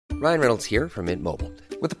Ryan Reynolds here from Mint Mobile.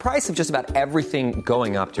 With the price of just about everything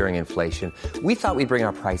going up during inflation, we thought we'd bring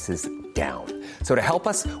our prices down. So to help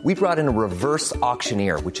us, we brought in a reverse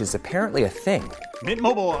auctioneer, which is apparently a thing. Mint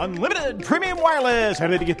Mobile Unlimited Premium Wireless. How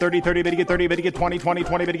to get 30, 30, bit to get 30, bit to get 20, 20,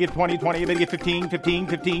 20, bit to get 20, 20, bit to get 15, 15,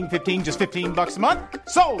 15, 15, just $15 a month?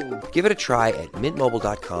 Sold! Give it a try at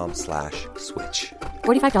mintmobile.com/switch.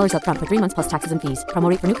 $45 up front for 3 months plus taxes and fees. Promo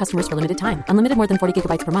rate for new customers for limited time. Unlimited more than 40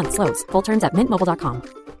 gigabytes per month. Slows full terms at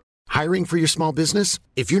mintmobile.com. Hiring for your small business?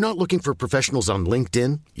 If you're not looking for professionals on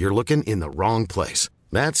LinkedIn, you're looking in the wrong place.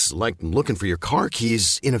 That's like looking for your car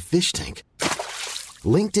keys in a fish tank.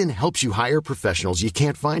 LinkedIn helps you hire professionals you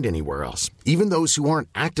can't find anywhere else, even those who aren't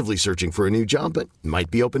actively searching for a new job but might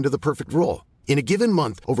be open to the perfect role. In a given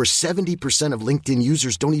month, over 70% of LinkedIn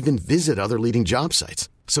users don't even visit other leading job sites.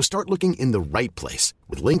 So start looking in the right place.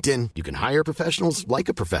 With LinkedIn, you can hire professionals like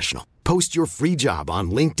a professional. Post your free job on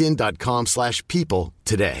linkedin.com/people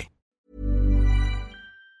today.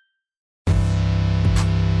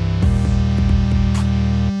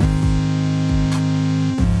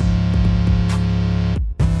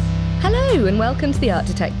 Hello and welcome to The Art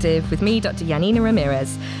Detective with me, Dr. Yanina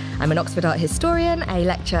Ramirez. I'm an Oxford art historian, a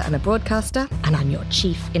lecturer and a broadcaster, and I'm your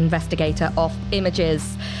chief investigator of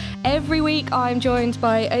images. Every week I'm joined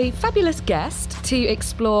by a fabulous guest to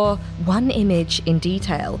explore one image in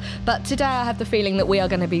detail. But today I have the feeling that we are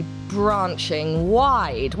going to be branching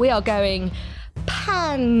wide. We are going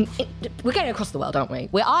we're going across the world, aren't we?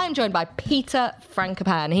 I'm joined by Peter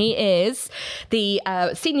Frankopan. He is the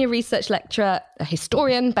senior research lecturer, a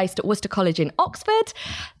historian based at Worcester College in Oxford,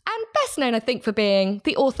 and best known, I think, for being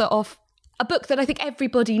the author of a book that I think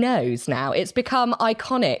everybody knows now. It's become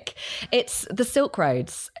iconic. It's The Silk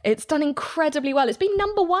Roads. It's done incredibly well. It's been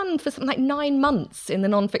number one for something like 9 months in the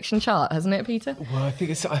non-fiction chart, hasn't it, Peter? Well, I think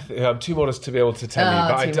I'm too modest to be able to tell you,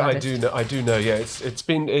 but I do know. Yeah, it's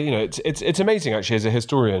been it's amazing actually as a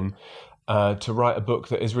historian to write a book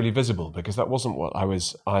that is really visible, because that wasn't what I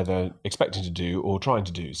was either expecting to do or trying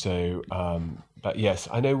to do. So, but yes,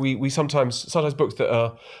 I know we sometimes books that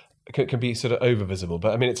are can be sort of over visible,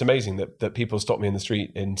 but I mean, it's amazing that people stop me in the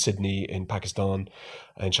street in Sydney, in Pakistan,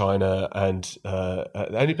 in China, and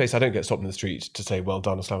the only place I don't get stopped in the street to say well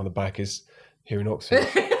done or slap on the back is here in Oxford.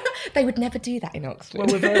 They would never do that in Oxford. Well,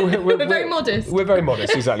 we're very modest. We're very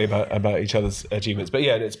modest, exactly, about each other's achievements. But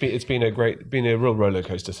yeah, it's been a real roller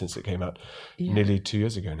coaster since it came out nearly 2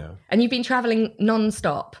 years ago now. And you've been travelling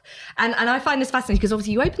non-stop, and I find this fascinating because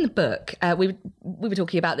obviously you open the book. We were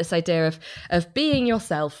talking about this idea of being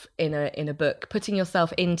yourself in a book, putting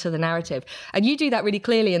yourself into the narrative, and you do that really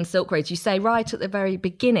clearly in Silk Roads. You say right at the very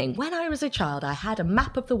beginning, when I was a child, I had a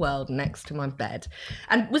map of the world next to my bed,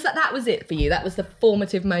 and that was it for you? That was the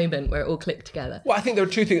formative moment where it all clicked together? Well, I think there are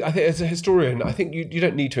two things. I think as a historian, I think you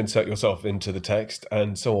don't need to insert yourself into the text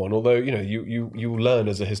and so on. Although, you learn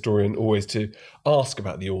as a historian always to ask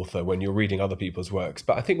about the author when you're reading other people's works.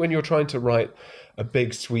 But I think when you're trying to write a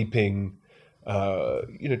big sweeping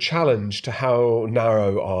challenge to how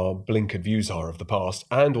narrow our blinkered views are of the past,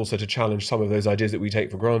 and also to challenge some of those ideas that we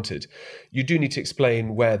take for granted, you do need to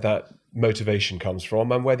explain where that motivation comes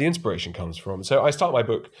from and where the inspiration comes from. So I start my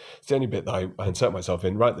book, it's the only bit that I insert myself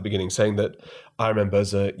in, right at the beginning, saying that I remember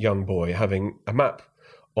as a young boy having a map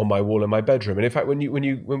on my wall in my bedroom. And in fact, when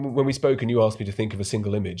we spoke and you asked me to think of a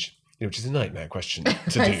single image, which is a nightmare question to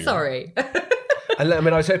do. Sorry. And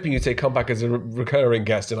I was hoping you'd say come back as a recurring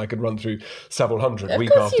guest and I could run through several hundred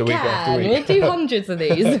week after week after week. We'll do hundreds of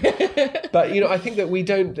these. But, I think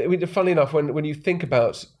that funnily enough, when you think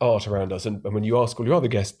about art around us and when you ask all your other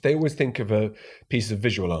guests, they always think of a piece of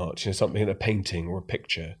visual art, something in a painting or a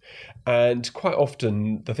picture. And quite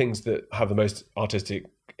often the things that have the most artistic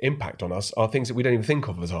impact on us are things that we don't even think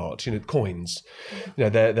of as art. Coins,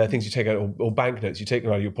 they're things you take out, or banknotes you take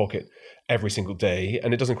them out of your pocket every single day,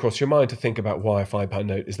 and it doesn't cross your mind to think about why a £5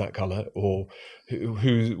 note is that colour, or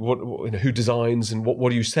who designs, and what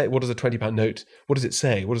do you say? What does a £20 note? What does it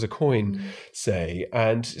say? What does a coin say?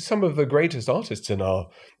 And some of the greatest artists in our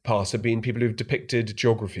past have been people who've depicted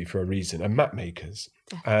geography for a reason, and map makers.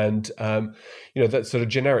 And that sort of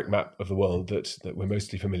generic map of the world that we're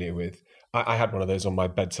mostly familiar with. I had one of those on my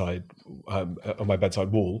bedside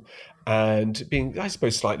wall, and being, I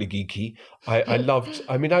suppose, slightly geeky, I loved.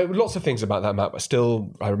 I mean, lots of things about that map.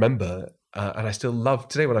 I remember, and I still love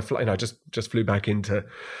today when I fly. I just flew back into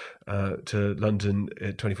to London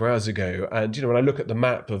 24 hours ago, and when I look at the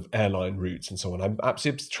map of airline routes and so on, I'm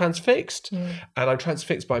absolutely transfixed, and I'm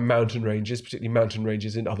transfixed by mountain ranges, particularly mountain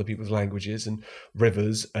ranges in other people's languages, and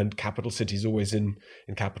rivers and capital cities always in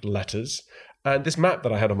capital letters. And this map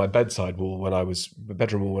that I had on my bedroom wall when I was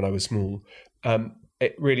small,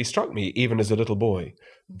 it really struck me, even as a little boy,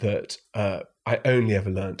 that I only ever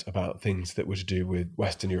learnt about things that were to do with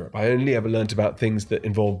Western Europe. I only ever learnt about things that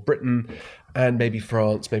involved Britain and maybe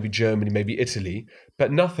France, maybe Germany, maybe Italy,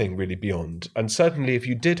 but nothing really beyond. And certainly if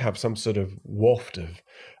you did have some sort of waft of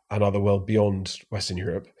another world beyond Western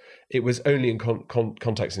Europe, it was only in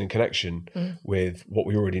context and in connection with what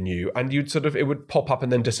we already knew. And it would pop up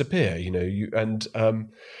and then disappear,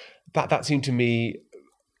 that seemed to me,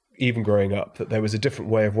 even growing up, that there was a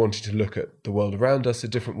different way of wanting to look at the world around us, a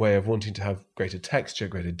different way of wanting to have greater texture,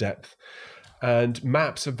 greater depth. And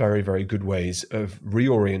maps are very, very good ways of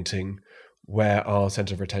reorienting where our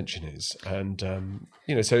centre of attention is. And,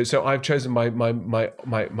 so I've chosen my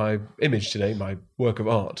image today, my work of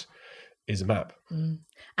art is a map.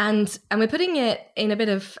 And we're putting it in a bit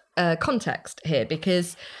of context here,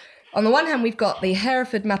 because on the one hand, we've got the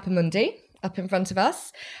Hereford Mappa Mundi up in front of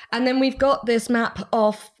us. And then we've got this map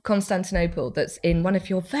of Constantinople that's in one of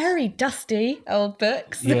your very dusty old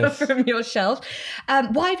books from your shelf.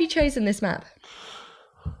 Why have you chosen this map?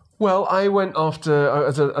 Well, I went after,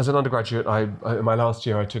 as an undergraduate, in my last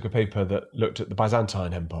year, I took a paper that looked at the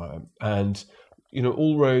Byzantine Empire. And,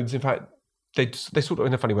 all roads, in fact, they sort of,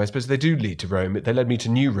 in a funny way, I suppose, they do lead to Rome. They led me to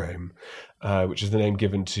New Rome, which is the name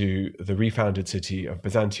given to the refounded city of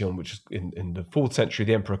Byzantium, which is in the 4th century,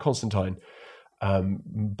 the Emperor Constantine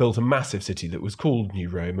built a massive city that was called New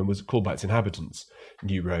Rome and was called by its inhabitants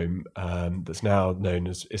New Rome, that's now known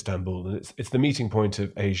as Istanbul. And it's the meeting point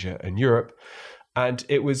of Asia and Europe. And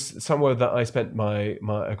it was somewhere that I spent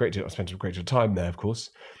a great deal of time there, of course.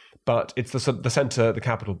 But it's the center, the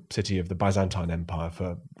capital city of the Byzantine Empire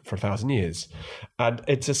for 1,000 years. And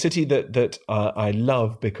it's a city that I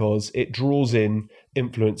love because it draws in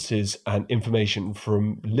influences and information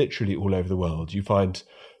from literally all over the world. You find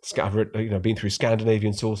been through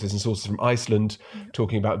Scandinavian sources and sources from Iceland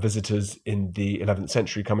talking about visitors in the 11th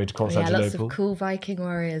century coming to Constantinople. Yeah, lots of cool Viking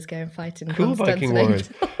warriors go and fight in Constantinople. Cool Viking warriors.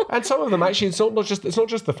 And some of them actually, it's not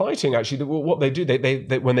just the fighting. Actually, what they do,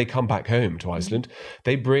 they when they come back home to Iceland,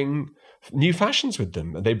 they bring new fashions with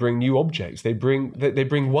them. They bring new objects. They bring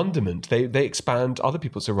wonderment. They expand other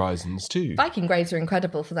people's horizons too. Viking graves are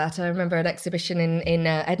incredible for that. I remember an exhibition in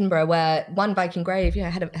Edinburgh where one Viking grave,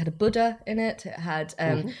 had a Buddha in it. It had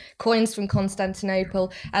coins from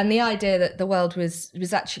Constantinople, and the idea that the world was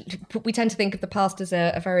actually, we tend to think of the past as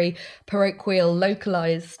a very parochial,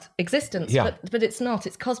 localized existence, but it's not.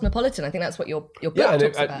 It's cosmopolitan. I think that's what your book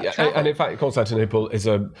talks about. And in fact, Constantinople is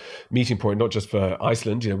a meeting point not just for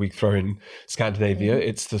Iceland. We throw in Scandinavia.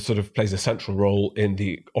 It's the sort of plays a central role in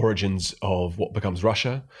the origins of what becomes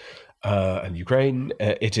Russia and Ukraine.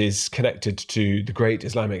 It is connected to the great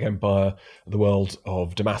Islamic empire, the world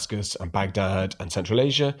of Damascus and Baghdad and Central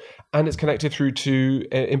Asia, and it's connected through to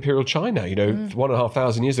Imperial China.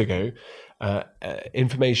 1,500 years ago,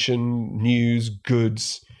 information, news,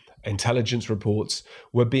 goods, intelligence reports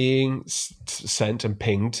were being sent and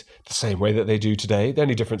pinged the same way that they do today. The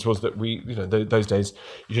only difference was that those days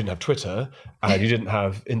you didn't have Twitter and you didn't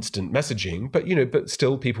have instant messaging, but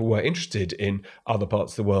still people were interested in other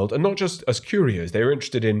parts of the world, and not just as curios. They were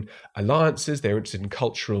interested in alliances, they were interested in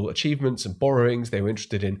cultural achievements and borrowings, they were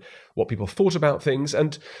interested in what people thought about things.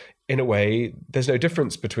 And in a way, there's no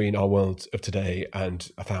difference between our world of today and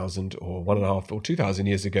 1,000 or 1,500 or 2,000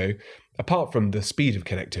 years ago, apart from the speed of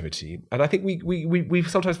connectivity. And I think we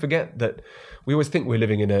sometimes forget that. We always think we're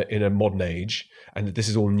living in a modern age and that this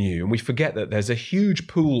is all new, and we forget that there's a huge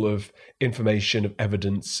pool of information, of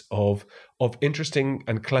evidence, of interesting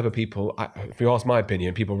and clever people. If you ask my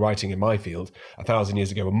opinion, people writing in my field 1,000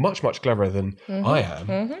 years ago were much, much cleverer than I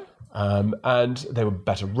am. And they were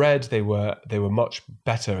better read. They were much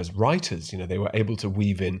better as writers. They were able to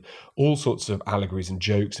weave in all sorts of allegories and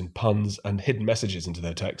jokes and puns and hidden messages into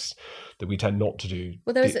their texts that we tend not to do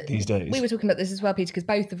these days. We were talking about this as well, Peter, because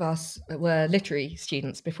both of us were literary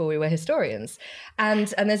students before we were historians.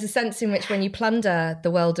 And there's a sense in which when you plunder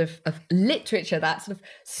the world of literature, that sort of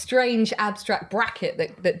strange abstract bracket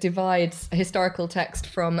that divides a historical text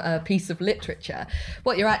from a piece of literature,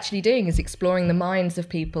 what you're actually doing is exploring the minds of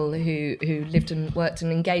people who lived and worked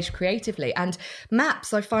and engaged creatively. And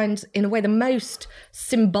maps, I find, in a way, the most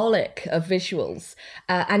symbolic of visuals,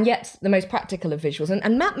 and yet the most practical of visuals.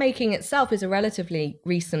 And map making itself is a relatively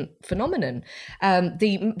recent phenomenon.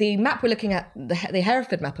 The map we're looking at, the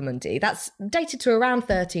Hereford Mappa Mundi, that's dated to around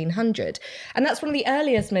 1300. And that's one of the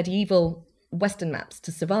earliest medieval Western maps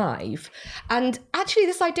to survive. And actually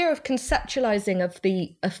this idea of conceptualizing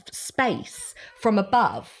of space from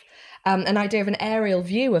above an idea of an aerial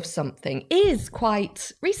view of something is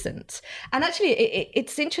quite recent. And actually,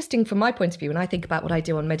 it's interesting from my point of view, when I think about what I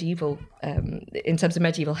do on medieval, in terms of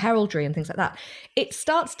medieval heraldry and things like that, it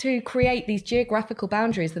starts to create these geographical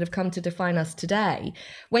boundaries that have come to define us today.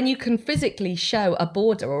 When you can physically show a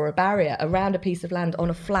border or a barrier around a piece of land on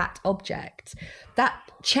a flat object, that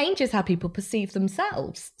changes how people perceive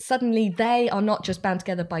themselves. Suddenly, they are not just bound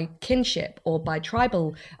together by kinship or by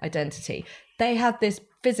tribal identity. They have this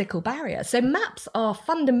physical barrier. So maps are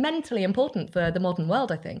fundamentally important for the modern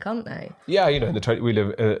world, I think, aren't they? Yeah, you know, we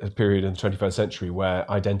live a period in the 21st century where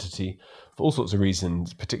identity, for all sorts of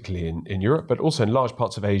reasons, particularly in Europe, but also in large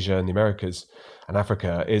parts of Asia and the Americas and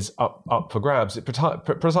Africa, is up for grabs,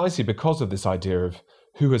 precisely because of this idea of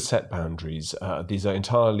who has set boundaries. These are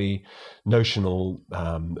entirely notional.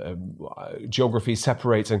 Geography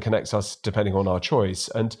separates and connects us depending on our choice.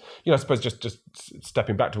 And, you know, I suppose just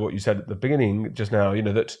stepping back to what you said at the beginning just now, you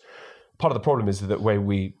know, that part of the problem is that when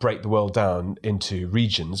we break the world down into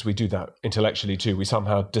regions, we do that intellectually too. We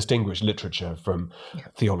somehow distinguish literature from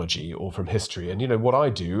theology or from history. And, you know, what I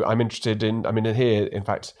do, I'm interested in, here, in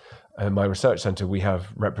fact, in my research centre, we have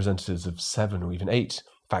representatives of 7 or even 8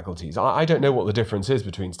 faculties. I don't know what the difference is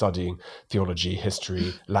between studying theology,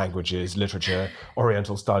 history, languages, literature,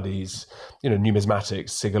 Oriental studies, you know,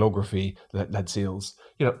 numismatics, sigillography, lead seals.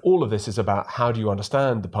 You know, all of this is about how do you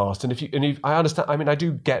understand the past. And if I understand, I mean, I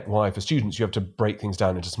do get why for students you have to break things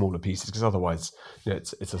down into smaller pieces, because otherwise, you know,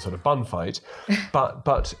 it's a sort of bun fight.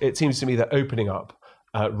 But it seems to me that opening up,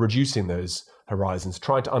 reducing those horizons,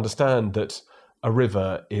 trying to understand that a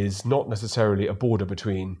river is not necessarily a border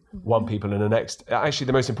between one people and the next. Actually,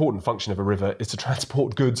 the most important function of a river is to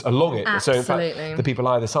transport goods along it. Absolutely. So in fact, the people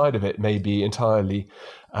either side of it may be entirely,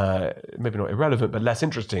 maybe not irrelevant, but less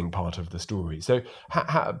interesting part of the story. So,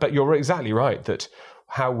 but you're exactly right that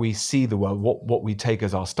how we see the world, what we take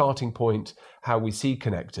as our starting point, how we see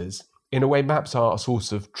connectors, in a way, maps are a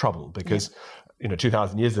source of trouble because, you know,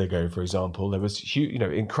 2,000 years ago, for example, there was huge, you know,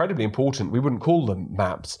 incredibly important. We wouldn't call them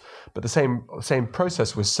maps, but the same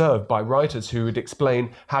process was served by writers who would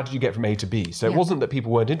explain how did you get from A to B. So it wasn't that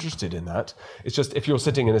people weren't interested in that. It's just if you're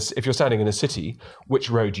standing in a city, which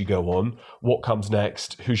road you go on, what comes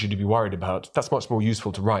next, who should you be worried about? That's much more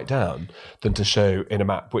useful to write down than to show in a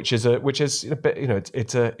map, which is a bit, you know,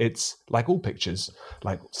 it's like all pictures,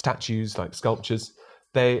 like statues, like sculptures.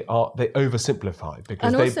 They oversimplify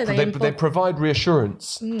because they provide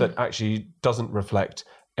reassurance that actually doesn't reflect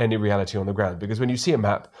any reality on the ground. Because when you see a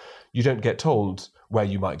map, you don't get told where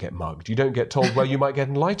you might get mugged. You don't get told where you might get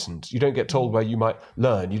enlightened. You don't get told where you might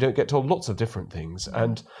learn. You don't get told lots of different things.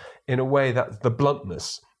 And in a way, that's the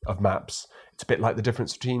bluntness of maps. It's a bit like the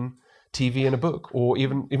difference between TV and a book, or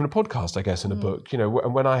even a podcast, I guess, in a book. You know,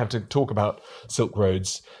 when I have to talk about Silk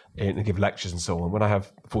Roads and give lectures and so on, when I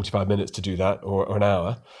have 45 minutes to do that or an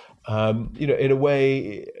hour, you know, in a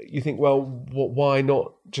way, you think, well, why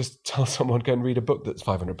not just tell someone go and read a book that's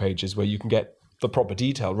 500 pages where you can get the proper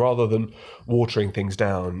detail rather than watering things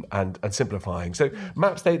down and simplifying. So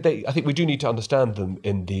maps, I think we do need to understand them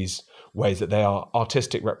in these ways that they are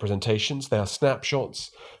artistic representations, they are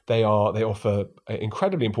snapshots, they offer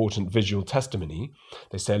incredibly important visual testimony.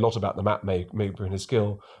 They say a lot about the map maker and his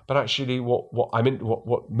skill, but actually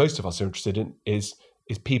what most of us are interested in is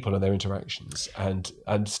people and their interactions, and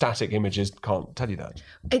static images can't tell you that.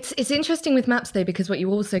 It's interesting with maps though, because what you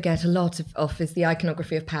also get a lot of is the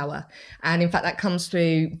iconography of power, and in fact that comes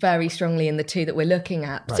through very strongly in the two that we're looking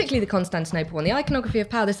at, particularly the Constantinople one. The iconography of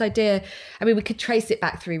power, this idea, I mean, we could trace it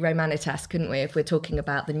back through Romanitas, couldn't we, if we're talking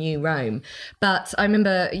about the new Rome? But I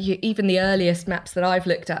remember even the earliest maps that I've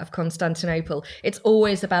looked at of Constantinople, it's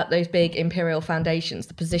always about those big imperial foundations,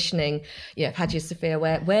 the positioning, you know, of Hagia Sophia,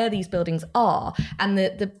 where these buildings are, and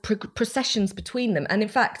the processions between them. And in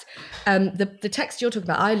fact, the text you're talking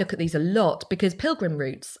about, I look at these a lot because pilgrim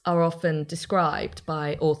routes are often described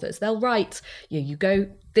by authors. They'll write, you go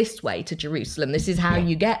this way to Jerusalem, this is how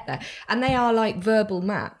you get there. And they are like verbal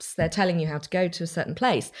maps. They're telling you how to go to a certain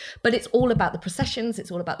place. But it's all about the processions, it's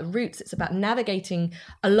all about the routes, it's about navigating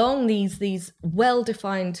along these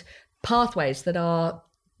well-defined pathways that are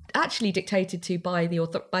actually dictated to by the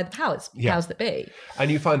powers that be.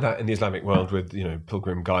 And you find that in the Islamic world with, you know,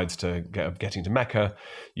 pilgrim guides to getting to Mecca.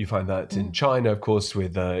 You find that in China, of course,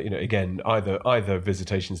 with you know, again, either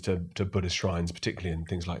visitations to Buddhist shrines, particularly in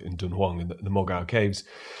things like in Dunhuang and the Mogao caves.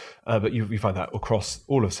 But you find that across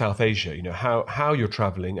all of South Asia, you know, how you're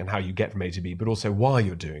traveling and how you get from A to B, but also why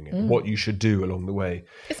you're doing it, what you should do along the way.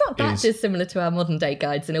 It's not that dissimilar to our modern day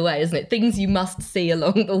guides in a way, isn't it? Things you must see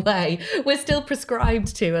along the way. We're still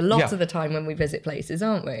prescribed to a lot of the time when we visit places,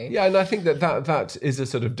 aren't we? Yeah, and I think that is a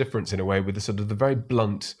sort of difference in a way with the sort of the very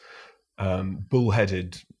blunt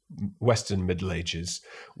bullheaded Western Middle Ages,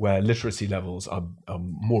 where literacy levels are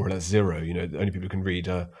more or less zero. You know, the only people who can read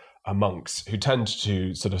are monks, who tend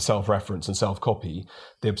to sort of self-reference and self-copy.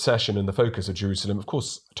 The obsession and the focus of Jerusalem, of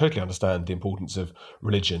course, totally understand the importance of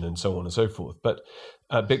religion and so on and so forth. But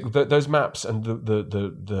those maps and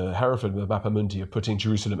the Hereford and the Mappa Mundi of putting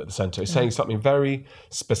Jerusalem at the centre is saying something very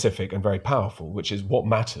specific and very powerful, which is what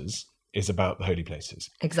matters is about the holy places.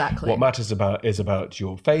 Exactly. What matters is about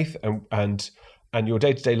your faith and your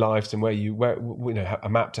day-to-day lives, and where you know, a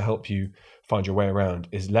map to help you find your way around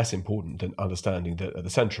is less important than understanding that at the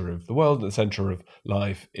centre of the world, at the centre of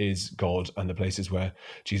life, is God and the places where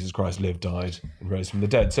Jesus Christ lived, died, and rose from the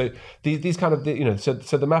dead. So these kind of, you know, so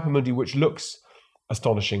the Mappa Mundi, which looks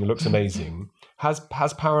astonishing, looks amazing, has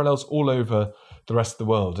parallels all over the rest of the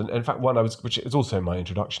world. And in fact, which is also my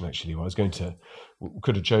introduction actually, what I was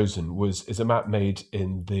could have chosen is a map made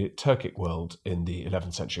in the Turkic world in the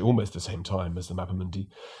 11th century, almost the same time as the Mappa Mundi,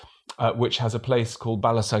 which has a place called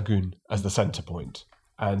Balasagun as the centre point.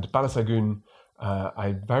 And Balasagun,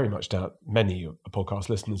 I very much doubt many podcast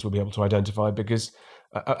listeners will be able to identify, because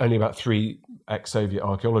only about 3 ex-Soviet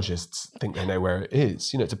archaeologists think they know where it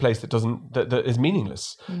is. You know, it's a place that is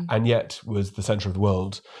meaningless, and yet was the centre of the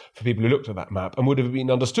world for people who looked at that map, and would have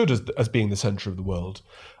been understood as being the centre of the world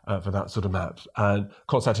for that sort of map. And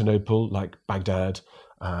Constantinople, like Baghdad,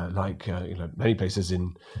 many places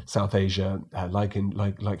in South Asia, like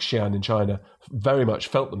Xi'an in China, very much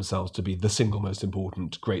felt themselves to be the single most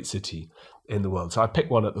important great city in the world. So I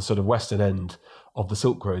picked one at the sort of western end of the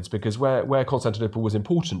Silk Roads, because where Constantinople was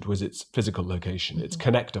important was its physical location, its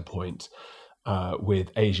connector point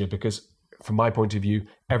with Asia, because from my point of view,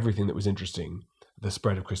 everything that was interesting, the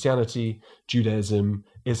spread of Christianity, Judaism,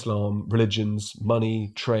 Islam, religions,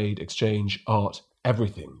 money, trade, exchange, art,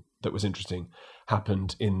 everything that was interesting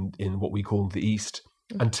happened in what we call the East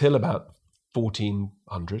until about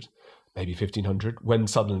 1400, maybe 1500, when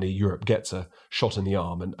suddenly Europe gets a shot in the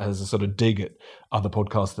arm. And as a sort of dig at other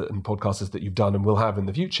podcasters that you've done and will have in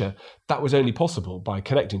the future, that was only possible by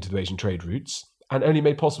connecting to the Asian trade routes, and only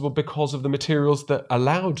made possible because of the materials that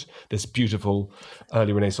allowed this beautiful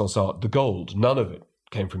early Renaissance art, the gold. None of it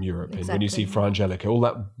came from Europe. Exactly. And when you see Fra Angelico, all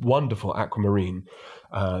that wonderful aquamarine,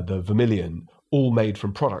 the vermilion, all made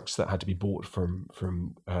from products that had to be bought from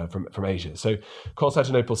Asia. So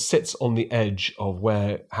Constantinople sits on the edge of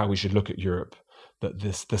how we should look at Europe. That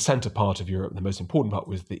the centre part of Europe, the most important part,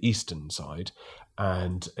 was the eastern side,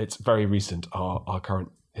 and it's very recent our current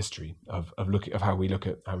history of how we look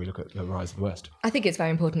at the rise of the West. I think it's very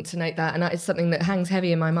important to note that, and that is something that hangs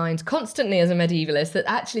heavy in my mind constantly as a medievalist. That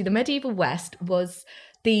actually the medieval West was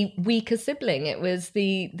the weaker sibling. It was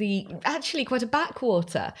the actually quite a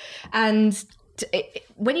backwater. And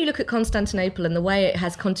when you look at Constantinople and the way it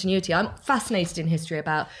has continuity, I'm fascinated in history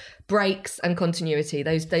about breaks and continuity,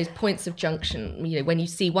 those points of junction, you know, when you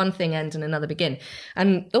see one thing end and another begin.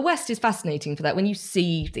 And the West is fascinating for that. When you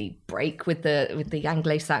see the break with the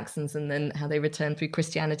Anglo-Saxons and then how they return through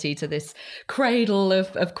Christianity to this cradle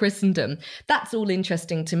of Christendom, that's all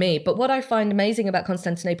interesting to me. But what I find amazing about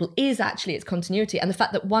Constantinople is actually its continuity, and the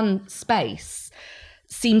fact that one space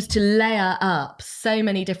seems to layer up so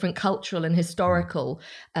many different cultural and historical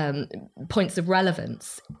points of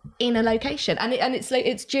relevance in a location. And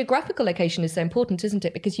its geographical location is so important, isn't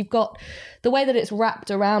it? Because you've got the way that it's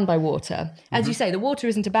wrapped around by water. As you say, the water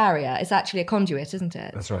isn't a barrier, it's actually a conduit, isn't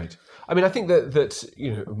it? That's right. I mean, I think that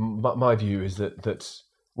you know, my view is that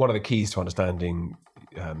one of the keys to understanding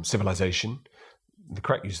civilization, the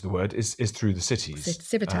correct use of the word, is through the cities.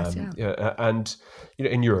 Civitas, yeah. And you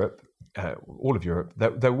know, in Europe, all of Europe,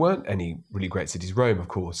 there weren't any really great cities. Rome, of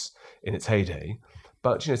course, in its heyday,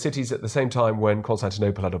 but you know, cities at the same time when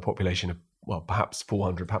Constantinople had a population of, well, perhaps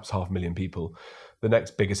 400, perhaps 500,000 people. The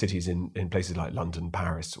next bigger cities in places like London,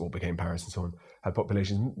 Paris, or became Paris and so on, had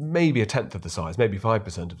populations maybe 1/10 of the size, maybe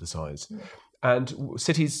 5% of the size. Mm. And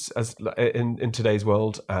cities, as in today's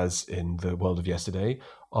world, as in the world of yesterday,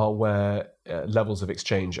 are where levels of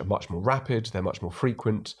exchange are much more rapid, they're much more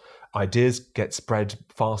frequent. Ideas get spread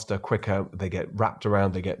faster, quicker. They get wrapped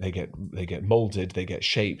around. They get molded. They get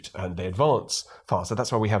shaped, and they advance faster.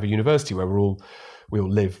 That's why we have a university where we all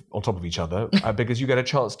live on top of each other, because you get a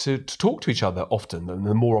chance to talk to each other often. And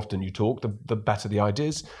the more often you talk, the better the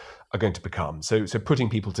ideas are going to become. So putting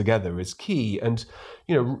people together is key. And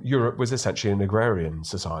you know, Europe was essentially an agrarian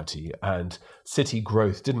society, and city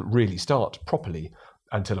growth didn't really start properly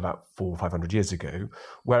until about 400 or 500 years ago,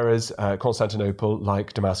 whereas Constantinople,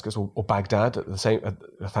 like Damascus or Baghdad, at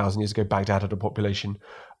 1,000 years ago, Baghdad had a population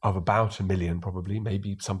of about 1 million, probably.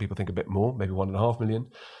 Maybe some people think a bit more, maybe 1.5 million.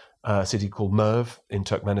 A city called Merv in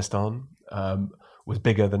Turkmenistan was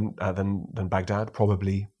bigger than Baghdad,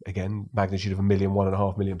 probably, again, magnitude of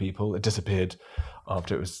 1.5 million people. It disappeared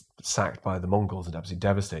after it was sacked by the Mongols and absolutely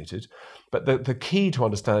devastated. But the key to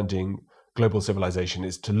understanding global civilization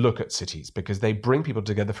is to look at cities, because they bring people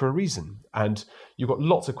together for a reason. And you've got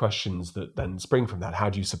lots of questions that then spring from that. How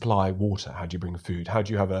do you supply water? How do you bring food? How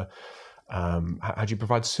do you have how do you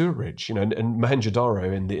provide sewerage? You know, in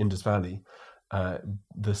Mohenjo-Daro in the Indus Valley,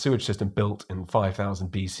 the sewage system built in 5000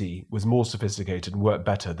 BC was more sophisticated and worked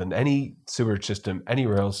better than any sewage system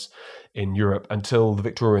anywhere else in Europe until the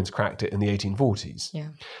Victorians cracked it in the 1840s.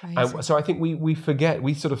 Yeah, and so I think we forget,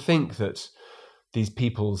 we sort of think that these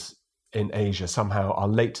peoples in Asia somehow are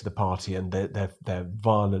late to the party, and they're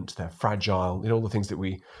violent, they're fragile, you know, all the things that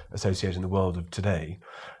we associate in the world of today.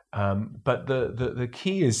 But the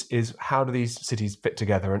key is how do these cities fit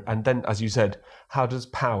together, and then, as you said, how does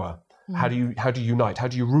power, how do you unite, how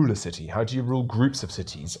do you rule a city, how do you rule groups of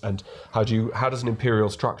cities, and how does an imperial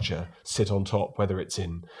structure sit on top, whether it's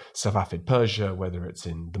in Safavid Persia, whether it's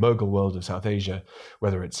in the Mughal world of South Asia,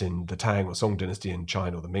 whether it's in the Tang or Song dynasty in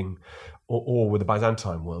China or the Ming, or with the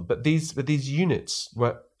Byzantine world. But these units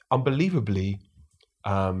were unbelievably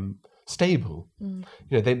stable. You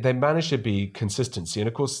know, they managed to be consistency, and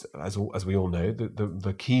of course, as we all know,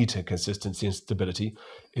 the key to consistency and stability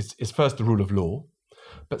is first the rule of law,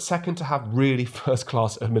 but second to have really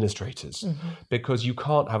first-class administrators, because you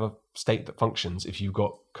can't have a state that functions if you've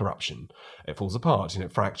got corruption. It falls apart. You know,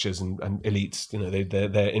 it fractures, and elites, you know,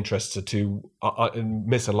 their interests are too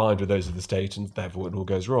misaligned with those of the state, and therefore it all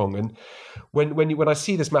goes wrong. And when I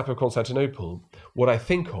see this map of Constantinople, what I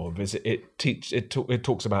think of is it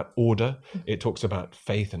talks about order, it talks about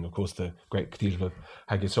faith, and of course the great Cathedral of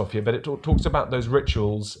Hagia Sophia, but it talks about those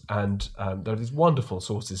rituals, and there are these wonderful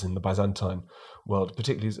sources in the Byzantine world,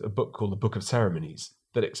 particularly a book called the Book of Ceremonies,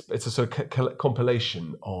 that it's a sort of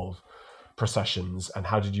compilation of processions, and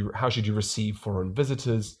how should you receive foreign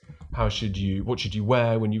visitors, what should you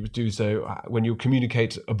wear when you do so, when you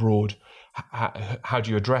communicate abroad, how do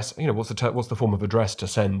you address, you know, what's the form of address to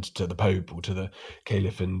send to the Pope or to the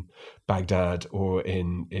Caliph in Baghdad or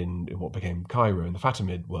in what became Cairo in the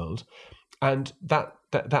Fatimid world. And that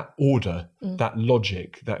order, that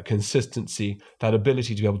logic, that consistency, that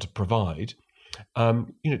ability to be able to provide,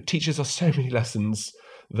 you know, teaches us so many lessons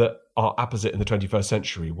that are apposite in the 21st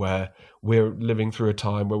century, where we're living through a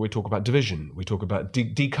time where we talk about division, we talk about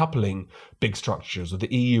decoupling big structures, or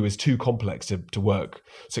the EU is too complex to work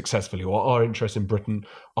successfully, or our interests in Britain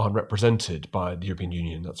aren't represented by the European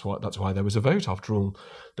Union. That's why there was a vote, after all,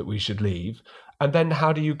 that we should leave. And then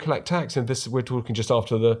how do you collect tax? And this, we're talking just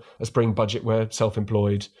after a spring budget where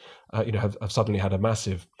self-employed, you know, have suddenly had a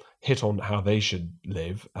massive hit on how they should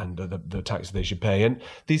live and the taxes they should pay. And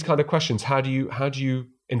these kind of questions: how do you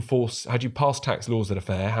enforce? How do you pass tax laws that are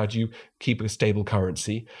fair? How do you keep a stable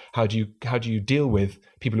currency? How do you deal with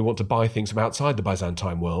people who want to buy things from outside the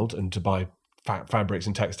Byzantine world and to buy fabrics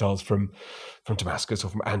and textiles from Damascus or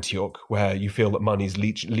from Antioch, where you feel that money's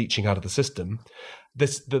leaching out of the system?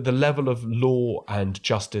 The level of law and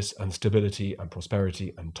justice and stability and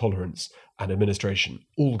prosperity and tolerance and administration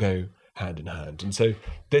all go hand in hand. And so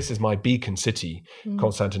this is my beacon city,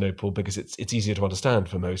 Constantinople, because it's easier to understand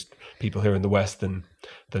for most people here in the West than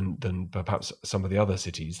perhaps some of the other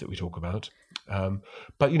cities that we talk about.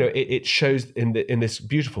 But you know, it shows in this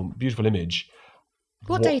beautiful image.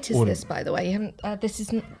 What date is this, by the way? This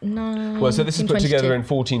is well, so this is put together in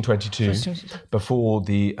 1422, before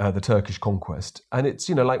the Turkish conquest, and it's,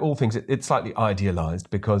 you know, like all things, it's slightly idealized,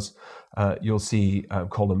 because you'll see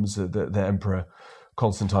columns. The Emperor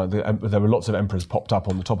Constantine. There were lots of emperors popped up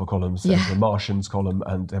on the top of columns. Yeah. Emperor Marcian's column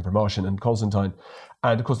and Emperor Marcian and Constantine,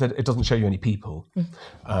 and of course it doesn't show you any people,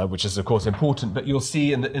 which is of course important. But you'll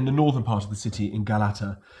see in the northern part of the city, in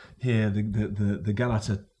Galata, here the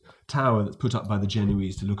Galata tower that's put up by the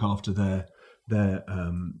Genoese to look after their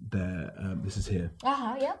this is here,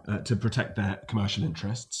 to protect their commercial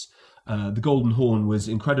interests. The Golden Horn was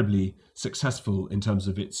incredibly successful in terms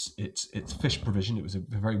of its fish provision. It was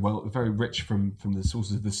very rich from the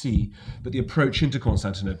sources of the sea. But the approach into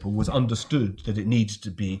Constantinople was understood that it needed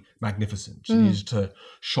to be magnificent. It needed to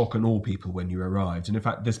shock and awe people when you arrived. And in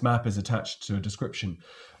fact, this map is attached to a description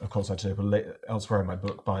of Constantinople elsewhere in my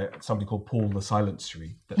book by somebody called Paul the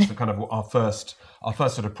Silencary. That's the kind of our first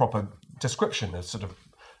sort of proper description of sort of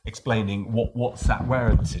explaining what sat where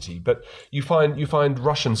in the city. But you find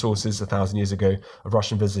Russian sources 1,000 years ago of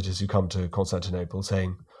Russian visitors who come to Constantinople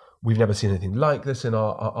saying, we've never seen anything like this, and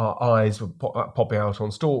our eyes were popping out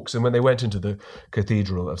on stalks. And when they went into the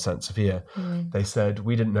Cathedral of St. Sophia, they said,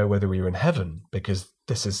 we didn't know whether we were in heaven, because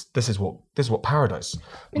this is what paradise.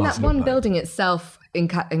 I mean, that one building itself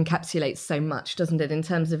encapsulates so much, doesn't it, in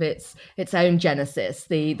terms of its own genesis,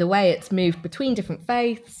 the way it's moved between different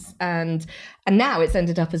faiths, and now it's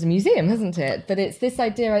ended up as a museum, hasn't it? But it's this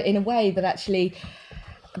idea, in a way, that actually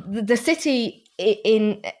the city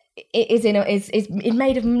is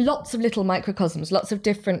made of lots of little microcosms, lots of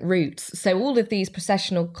different routes. So all of these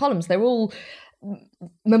processional columns, they're all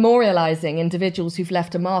memorializing individuals who've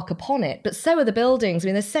left a mark upon it. But so are the buildings. I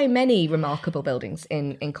mean, there's so many remarkable buildings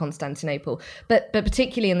in Constantinople, but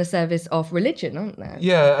particularly in the service of religion, aren't there?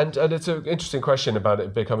 Yeah, and it's an interesting question about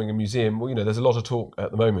it becoming a museum. Well, there's a lot of talk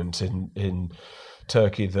at the moment in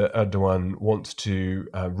Turkey that Erdogan wants to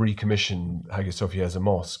recommission Hagia Sophia as a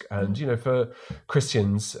mosque. And, for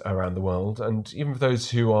Christians around the world, and even for those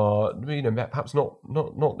who are, perhaps not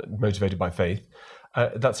motivated by faith,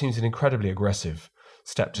 that seems an incredibly aggressive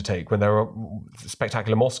step to take when there are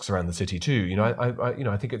spectacular mosques around the city too.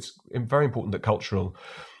 I think it's very important that cultural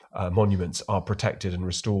monuments are protected and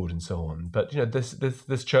restored and so on. But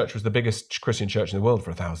this church was the biggest Christian church in the world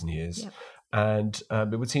for 1,000 years. Yep. And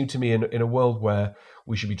it would seem to me in a world where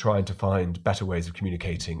we should be trying to find better ways of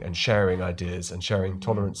communicating and sharing ideas and sharing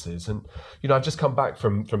tolerances. And, I've just come back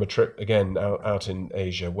from a trip again out in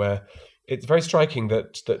Asia, where it's very striking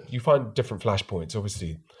that you find different flashpoints.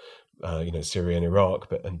 Obviously, Syria and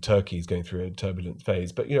Iraq, and Turkey is going through a turbulent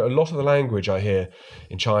phase. But, a lot of the language I hear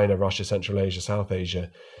in China, Russia, Central Asia, South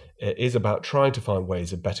Asia is about trying to find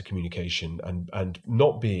ways of better communication and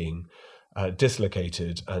not being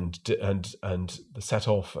dislocated and set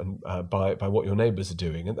off and by what your neighbours are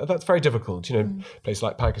doing, and that's very difficult. Places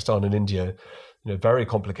like Pakistan and India, very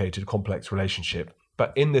complicated, complex relationship.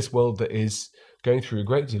 But in this world that is going through a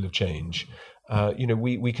great deal of change,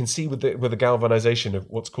 we can see with the galvanization of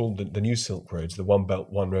what's called the new Silk Roads, the One Belt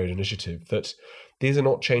One Road initiative, that these are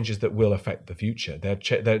not changes that will affect the future. They're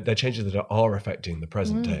changes that are affecting the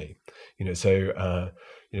present day.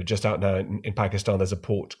 Just out now in Pakistan, there's a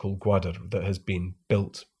port called Gwadar that has been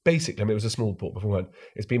built. Basically, it was a small port beforehand.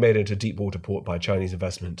 It's been made into a deep water port by Chinese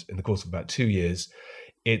investment in the course of about 2 years.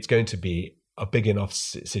 It's going to be a big enough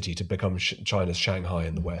city to become China's Shanghai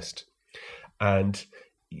in the West. And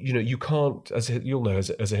you can't, as you'll know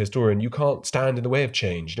as a historian, you can't stand in the way of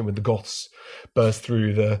change. When the Goths burst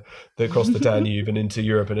through across the Danube and into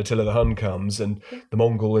Europe, and Attila the Hun comes, and the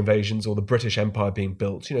Mongol invasions, or the British Empire being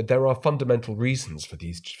built, there are fundamental reasons for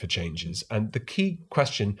changes. And the key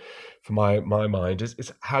question for my mind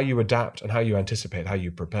is how you adapt and how you anticipate, how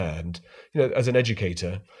you prepare. And as an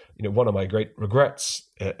educator, one of my great regrets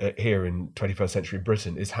here in 21st century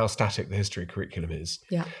Britain is how static the history curriculum is.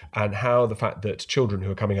 Yeah. And how the fact that children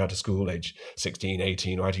who are coming out of school age 16,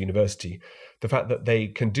 18 or out of university, the fact that they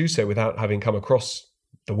can do so without having come across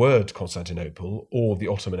the word Constantinople or the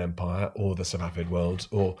Ottoman Empire or the Safavid world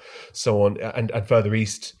or so on, and further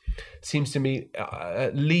east, seems to me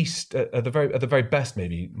at least at the very best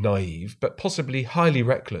maybe naive, but possibly highly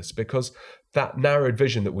reckless, because that narrowed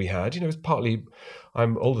vision that we had, is partly,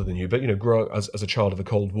 I'm older than you, but grew up as a child of the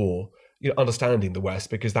Cold War, understanding the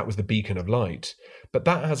West because that was the beacon of light. But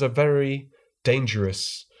that has a very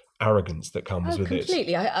dangerous arrogance that comes with it.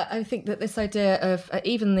 Completely. I think that this idea of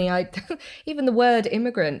even the word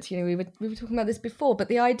immigrant, we were talking about this before, but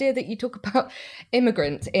the idea that you talk about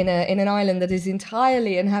immigrant in an island that is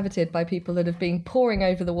entirely inhabited by people that have been pouring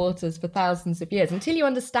over the waters for thousands of years, until you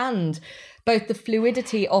understand both the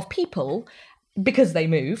fluidity of people because they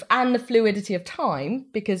move and the fluidity of time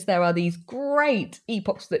because there are these great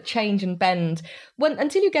epochs that change and bend,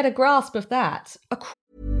 until you get a grasp of that.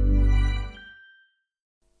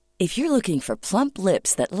 If you're looking for plump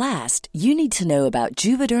lips that last, you need to know about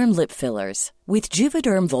Juvederm lip fillers. With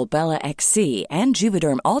Juvederm Volbella XC and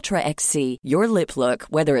Juvederm Ultra XC, your lip look,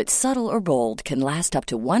 whether it's subtle or bold, can last up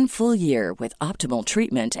to 1 full year with optimal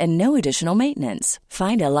treatment and no additional maintenance.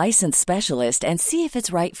 Find a licensed specialist and see if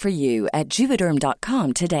it's right for you at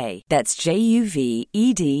Juvederm.com today. That's JUVEDERM.com.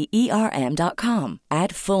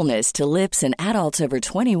 Add fullness to lips in adults over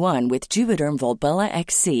 21 with Juvederm Volbella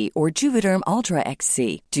XC or Juvederm Ultra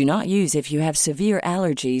XC. Do not use if you have severe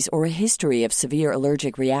allergies or a history of severe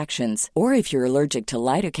allergic reactions, or if if you're allergic to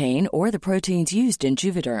lidocaine or the proteins used in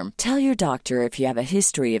Juvederm. Tell your doctor if you have a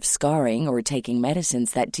history of scarring or taking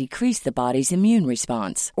medicines that decrease the body's immune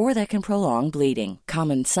response or that can prolong bleeding.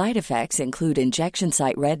 Common side effects include injection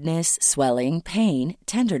site redness, swelling, pain,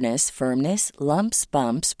 tenderness, firmness, lumps,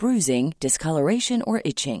 bumps, bruising, discoloration, or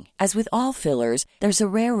itching. As with all fillers, there's a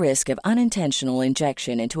rare risk of unintentional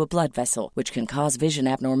injection into a blood vessel, which can cause vision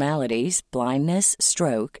abnormalities, blindness,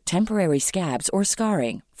 stroke, temporary scabs, or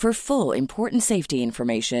scarring. For full, important safety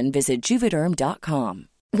information, visit Juvederm.com.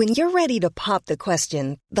 When you're ready to pop the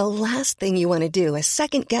question, the last thing you want to do is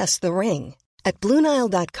second-guess the ring. At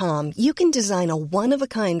BlueNile.com, you can design a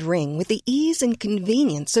one-of-a-kind ring with the ease and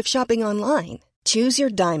convenience of shopping online. Choose your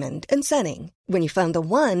diamond and setting. When you find the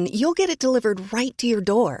one, you'll get it delivered right to your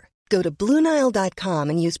door. Go to BlueNile.com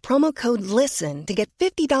and use promo code LISTEN to get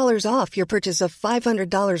 $50 off your purchase of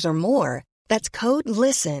 $500 or more. That's code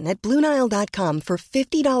LISTEN at BlueNile.com for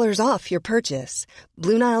 $50 off your purchase.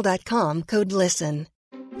 BlueNile.com, code LISTEN.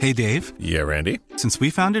 Hey, Dave. Yeah, Randy. Since we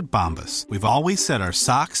founded Bombas, we've always said our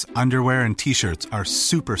socks, underwear, and T-shirts are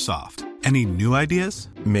super soft. Any new ideas?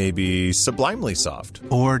 Maybe sublimely soft.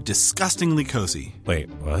 Or disgustingly cozy. Wait,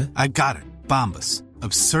 what? I got it. Bombas.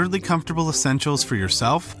 Absurdly comfortable essentials for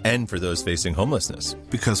yourself and for those facing homelessness.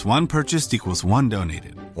 Because one purchased equals one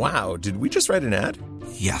donated. Wow, did we just write an ad?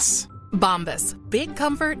 Yes. Bombas. Big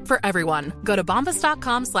comfort for everyone. Go to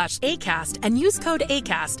bombas.com/ACAST and use code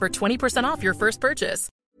ACAST for 20% off your first purchase.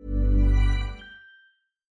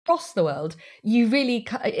 Across the world, you really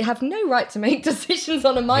have no right to make decisions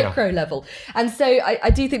on a micro level. And so I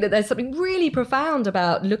do think that there's something really profound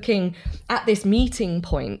about looking at this meeting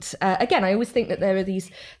point. Again, I always think that there are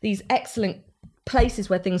these excellent places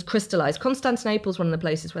where things crystallize. Constantinople is one of the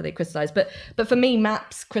places where they crystallize. But for me,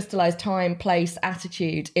 maps crystallize time, place,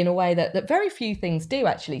 attitude in a way that very few things do,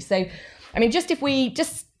 actually. So, I mean, just if we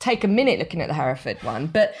just take a minute looking at the Hereford one,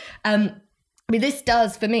 but I mean, this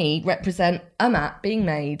does, for me, represent a map being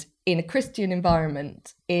made in a Christian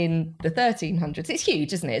environment in the 1300s. It's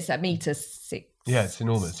huge, isn't it? It's 1.6 meters. Yeah, it's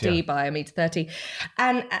enormous. Yeah. By 1.30 meters.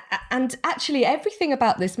 And actually, everything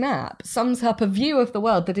about this map sums up a view of the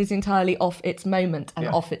world that is entirely off its moment and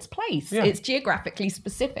off its place. Yeah. It's geographically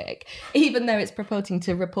specific, even though it's purporting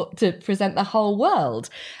to present the whole world.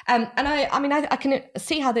 And I can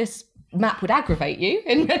see how this map would aggravate you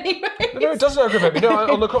in many ways. No, it doesn't aggravate me.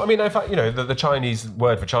 No, in fact, the Chinese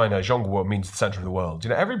word for China, Zhongguo, means the centre of the world.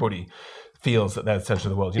 Everybody feels that they're the centre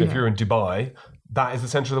of the world. If you're in Dubai, that is the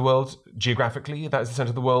centre of the world geographically. That is the centre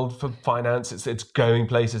of the world for finance. It's going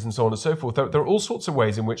places and so on and so forth. There are all sorts of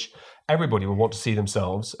ways in which everybody will want to see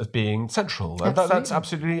themselves as being central. And that's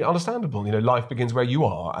absolutely understandable. Life begins where you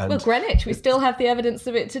are. And Greenwich, we still have the evidence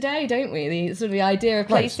of it today, don't we? The sort of the idea of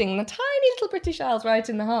placing the tiny little British Isles right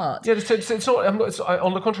in the heart. Yeah, so it's not.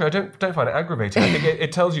 On the contrary, I don't find it aggravating. I think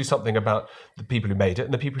it tells you something about the people who made it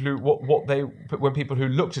and the people who when people who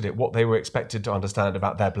looked at it, what they were expected to understand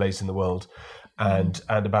about their place in the world. And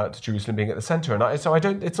about Jerusalem being at the centre, and so I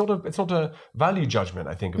don't. It's not a value judgment.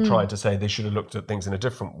 I think of trying to say they should have looked at things in a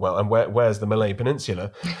different way. And where's the Malay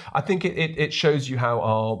Peninsula? I think it shows you how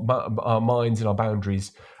our minds and our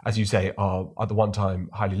boundaries, as you say, are at the one time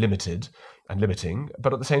highly limited and limiting,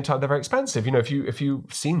 but at the same time they're very expansive. If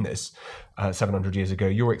you've seen this 700 years ago,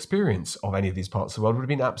 your experience of any of these parts of the world would have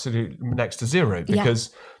been absolute next to zero, because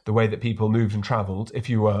the way that people moved and travelled, if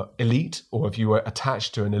you were elite or if you were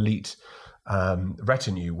attached to an elite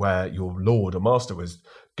retinue where your lord or master was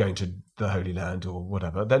going to the Holy Land or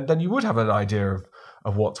whatever, then you would have an idea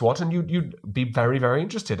of what's what, and you'd be very, very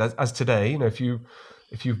interested. As today, if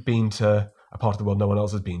you've been to a part of the world no one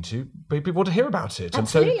else has been to, people want to hear about it.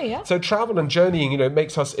 Absolutely, and so travel and journeying,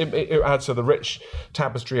 makes us, it adds to the rich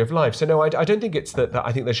tapestry of life. So no, I don't think it's that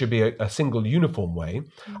I think there should be a single uniform way.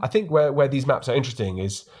 I think where these maps are interesting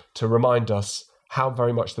is to remind us how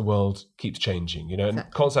very much the world keeps changing. And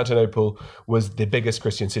Constantinople was the biggest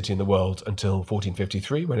Christian city in the world until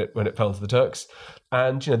 1453, when it fell to the Turks,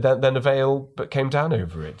 and then a veil came down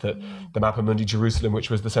over it. That the Mappa Mundi Jerusalem, which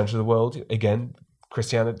was the centre of the world, again,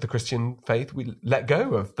 the Christian faith, we let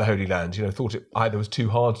go of the Holy Land. Thought it either was too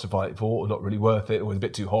hard to fight for, or not really worth it, or was a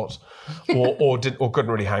bit too hot, or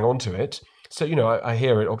couldn't really hang on to it. So, I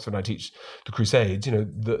hear at Oxford, I teach the Crusades,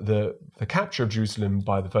 the capture of Jerusalem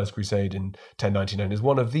by the First Crusade in 1099 is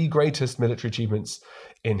one of the greatest military achievements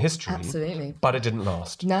in history. Absolutely. But it didn't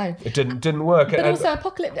last. No. It didn't work. But also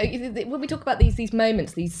apocalypse, when we talk about these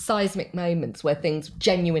moments, these seismic moments where things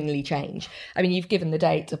genuinely change. I mean, you've given the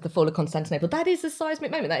date of the fall of Constantinople. That is a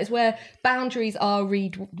seismic moment. That is where boundaries are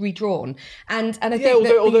redrawn. And I think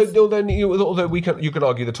although you can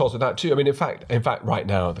argue the toss of that too. I mean, in fact, right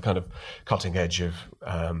now, the kind of cutting edge of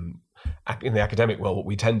in the academic world, what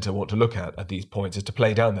we tend to want to look at these points is to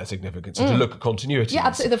play down their significance and to look at continuity. Yeah,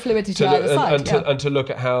 absolutely, the fluidity either side. And to look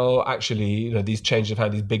at how actually these changes of how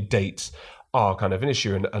these big dates are kind of an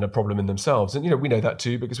issue and a problem in themselves. And, we know that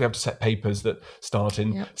too, because we have to set papers that start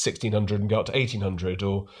in 1600 and go up to 1800.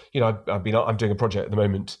 Or, I'm doing a project at the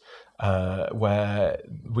moment where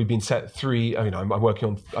we've been set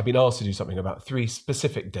I've been asked to do something about 3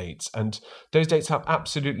 specific dates, and those dates have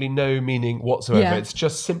absolutely no meaning whatsoever. Yeah. It's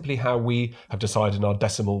just simply how we have decided in our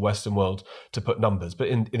decimal Western world to put numbers. But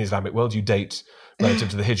in Islamic world, you date relative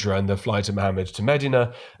to the Hijra and the flight of Muhammad to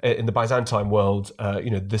Medina. In the Byzantine world,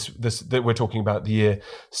 this we're talking about the year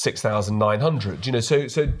 6,900.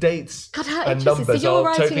 So dates God, how and interesting. numbers So you're are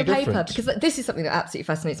writing totally a paper different. because this is something that absolutely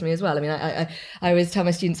fascinates me as well. I mean, I always tell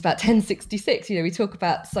my students about 1066. We talk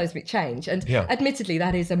about seismic change, and admittedly,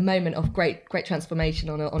 that is a moment of great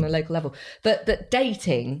transformation on a local level. But that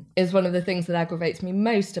dating is one of the things that aggravates me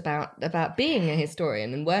most about being a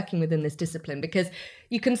historian and working within this discipline, because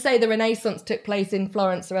you can say the Renaissance took place in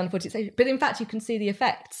Florence around the 14th century, but in fact you can see the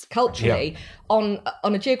effects culturally on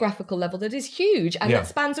a geographical level that is huge and that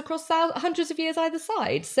spans across hundreds of years either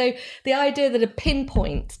side. So the idea that a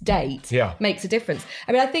pinpoint date makes a difference.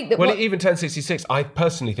 I mean, I think that even 1066, I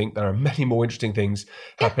personally think there are many more interesting things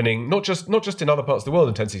happening, not just in other parts of the world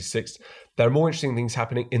in 1066. There are more interesting things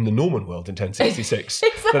happening in the Norman world in 1066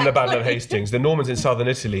 than the Battle of Hastings. The Normans in southern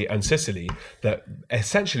Italy and Sicily that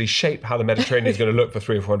essentially shape how the Mediterranean is going to look for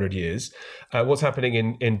 300 or 400 years. What's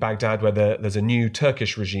happening in Baghdad, where there's a new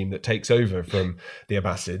Turkish regime that takes over from the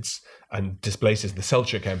Abbasids and displaces the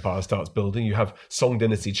Seljuk Empire, starts building. You have Song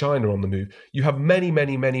Dynasty China on the move. You have many,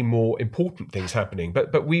 many, many more important things happening.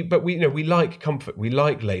 But we we like comfort, we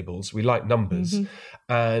like labels, we like numbers,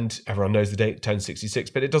 and everyone knows the date 1066.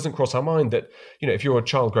 But it doesn't cross our mind that if you're a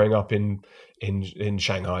child growing up in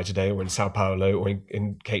Shanghai today, or in Sao Paulo, or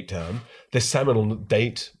in Cape Town, this seminal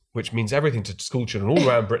date, which means everything to school children all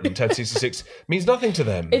around Britain, 1066, means nothing to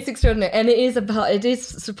them. It's extraordinary. And it is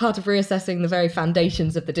part of reassessing the very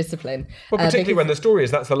foundations of the discipline. Well, particularly when the story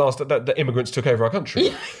is that's the last that the immigrants took over our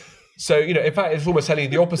country. So, in fact, it's almost telling you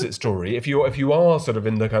the opposite story. If you are sort of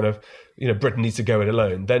in the kind of, Britain needs to go it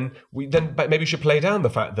alone, then maybe you should play down the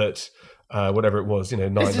fact that whatever it was,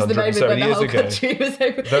 970 years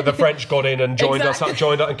ago, the French got in and joined us up,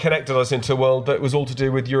 and connected us into a world that was all to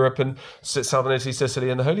do with Europe and southern Italy, Sicily,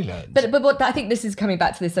 and the Holy Land. But I think this is coming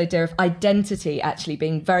back to this idea of identity actually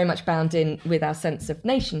being very much bound in with our sense of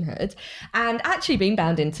nationhood, and actually being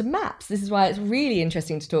bound into maps. This is why it's really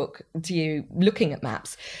interesting to talk to you looking at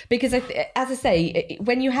maps, because as I say,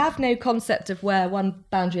 when you have no concept of where one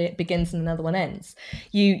boundary begins and another one ends,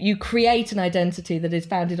 you create an identity that is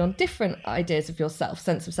founded on different ideas of yourself,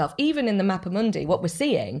 sense of self. Even in the Mappa Mundi, what we're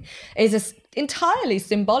seeing is an entirely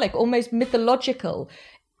symbolic, almost mythological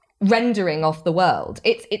rendering of the world.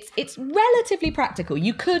 It's relatively practical.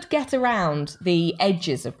 You could get around the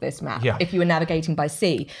edges of this map if you were navigating by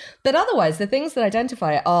sea. But otherwise, the things that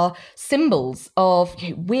identify it are symbols of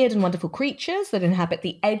weird and wonderful creatures that inhabit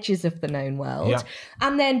the edges of the known world.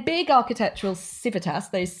 And then big architectural civitas,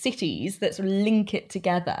 those cities that sort of link it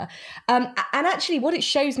together. And actually what it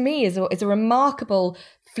shows me is a remarkable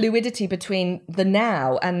fluidity between the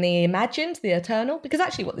now and the imagined, the eternal, because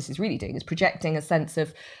actually what this is really doing is projecting a sense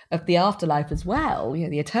of the afterlife as well,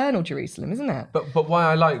 the eternal Jerusalem, isn't it? But why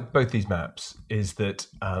I like both these maps is that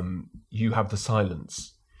you have the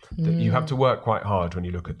silence. That you have to work quite hard when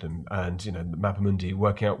you look at them, and the Mappa Mundi,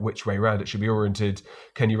 working out which way round it should be oriented.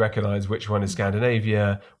 Can you recognise which one is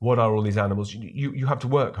Scandinavia? What are all these animals? You have to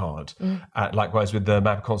work hard. Likewise with the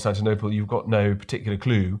map of Constantinople, you've got no particular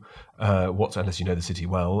clue unless you know the city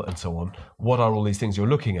well and so on. What are all these things you're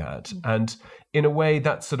looking at? And in a way,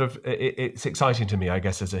 that's sort of it's exciting to me, I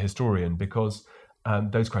guess, as a historian, because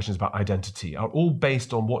those questions about identity are all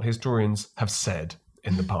based on what historians have said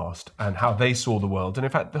in the past and how they saw the world. And in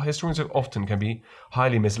fact, the historians often can be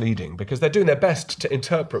highly misleading because they're doing their best to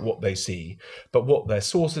interpret what they see, but what their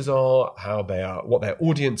sources are, how they are, what their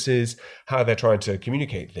audience is, how they're trying to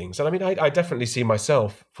communicate things. And I mean, I definitely see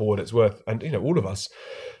myself, for what it's worth, and all of us,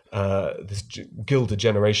 this gilded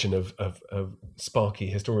generation of sparky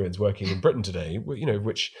historians working in Britain today,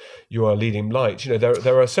 which you are leading light.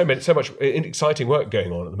 There are so much exciting work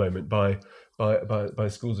going on at the moment by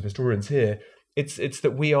schools of historians here. It's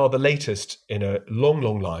that we are the latest in a long,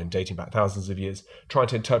 long line dating back thousands of years, trying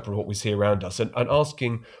to interpret what we see around us and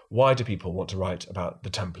asking, why do people want to write about the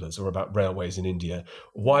Templars or about railways in India?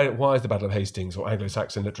 Why is the Battle of Hastings or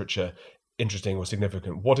Anglo-Saxon literature interesting or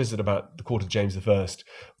significant? What is it about the court of James I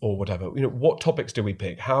or whatever? What topics do we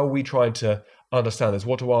pick? How are we trying to understand this?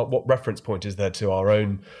 What reference point is there to our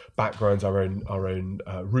own backgrounds, our own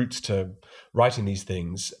roots to writing these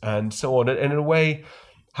things, and so on? And in a way,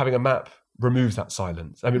 having a map removes that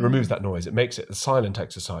silence. Removes that noise. It makes it a silent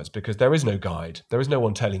exercise because there is no guide. There is no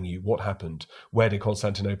one telling you what happened. Where did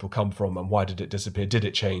Constantinople come from and why did it disappear? Did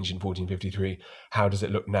it change in 1453? How does it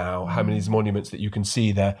look now? How many of these monuments that you can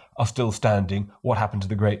see there are still standing? What happened to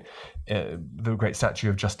the great statue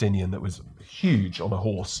of Justinian that was huge on a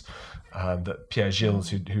horse that Pierre Gilles,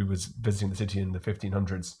 who was visiting the city in the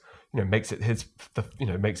 1500s, makes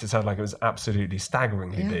it sound like it was absolutely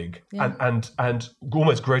staggeringly big and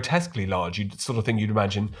almost grotesquely large. Sort of thing you'd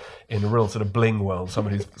imagine in a real sort of bling world,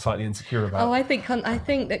 someone who's slightly insecure about. Oh, I think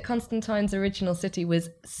that Constantine's original city was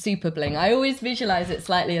super bling. I always visualize it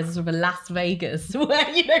slightly as a sort of a Las Vegas, where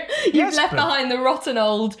you've left behind the rotten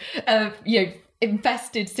old,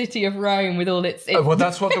 infested city of Rome with all its... well,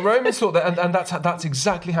 that's what the Romans thought, and that's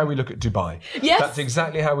exactly how we look at Dubai. Yes. That's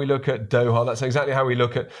exactly how we look at Doha. That's exactly how we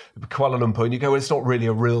look at Kuala Lumpur. And you go, well, it's not really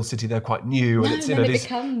a real city. They're quite new, and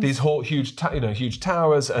these huge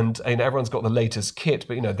towers, and everyone's got the latest kit,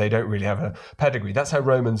 but they don't really have a pedigree. That's how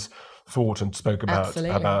Romans thought and spoke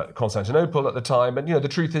about Constantinople at the time. And the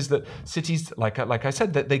truth is that cities, like I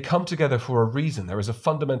said, that they come together for a reason. There is a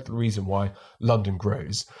fundamental reason why London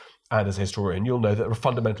grows. And as a historian, you'll know that there are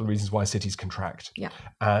fundamental reasons why cities contract. Yeah.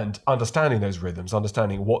 And understanding those rhythms,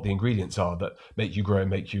 understanding what the ingredients are that make you grow,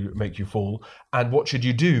 make you fall, and what should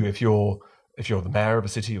you do if you're the mayor of a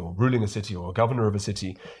city or ruling a city or a governor of a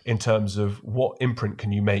city, in terms of what imprint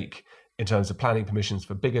can you make in terms of planning permissions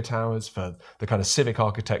for bigger towers, for the kind of civic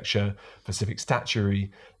architecture, for civic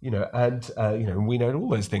statuary, and we know all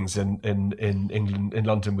those things in England, in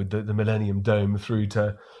London, with the Millennium Dome through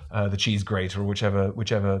to the Cheese Grate or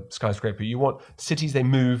whichever skyscraper you want. Cities, they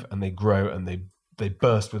move and they grow and they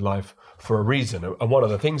burst with life for a reason. And one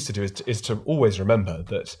of the things to do is to always remember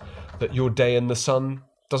that your day in the sun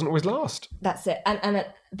doesn't always last. That's it. And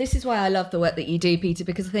this is why I love the work that you do, Peter,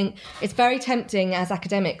 because I think it's very tempting as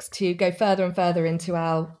academics to go further and further into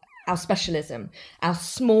our specialism, our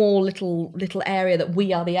small little area that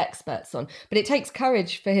we are the experts on. But it takes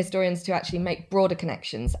courage for historians to actually make broader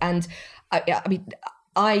connections. And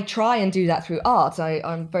I try and do that through art.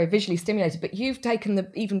 I'm very visually stimulated, but you've taken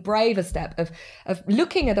the even braver step of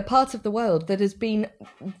looking at a part of the world that has been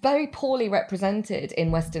very poorly represented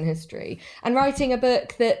in Western history and writing a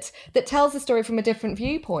book that tells the story from a different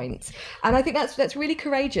viewpoint. And I think that's really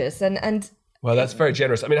courageous and well, that's very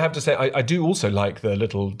generous. I have to say, I do also like the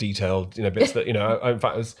little detailed, bits that, in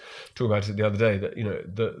fact, I was talking about it the other day, that,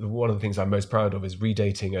 the one of the things I'm most proud of is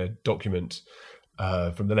redating a document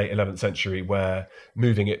from the late 11th century, where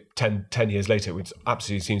moving it 10 years later, which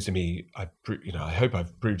absolutely seems to me, I hope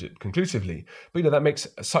I've proved it conclusively, but that makes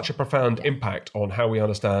such a profound impact on how we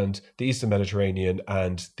understand the Eastern Mediterranean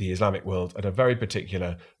and the Islamic world at a very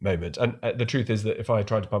particular moment. And the truth is that if I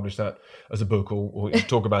tried to publish that as a book or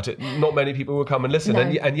talk about it, not many people will come and listen. No.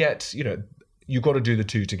 And yet, you've got to do the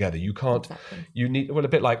two together. You can't, you need, well, a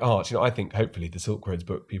bit like art, I think hopefully the Silk Roads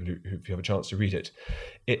book, people who if you have a chance to read it,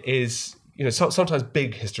 it is, sometimes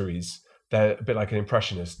big histories, they're a bit like an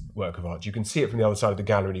impressionist work of art. You can see it from the other side of the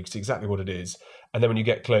gallery and you can see exactly what it is. And then when you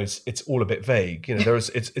get close, it's all a bit vague.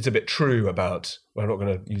 It's a bit true about, well, I'm not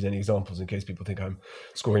going to use any examples in case people think I'm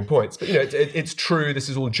scoring points, but, it's true. This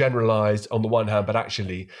is all generalized on the one hand, but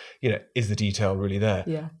actually, is the detail really there?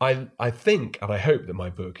 Yeah. I think, and I hope that my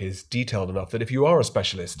book is detailed enough that if you are a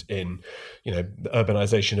specialist in, the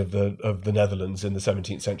urbanization of the Netherlands in the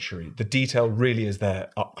 17th century, the detail really is there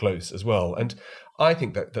up close as well. And I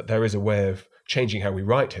think that there is a way of changing how we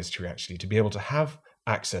write history, actually, to be able to have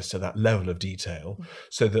access to that level of detail,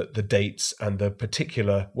 so that the dates and the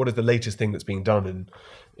particular, what is the latest thing that's being done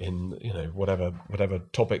in whatever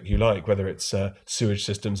topic you like, whether it's sewage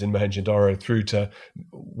systems in Mohenjo-daro through to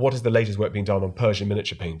what is the latest work being done on Persian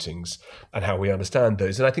miniature paintings and how we understand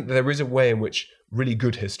those. And I think that there is a way in which really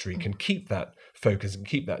good history can keep that focus and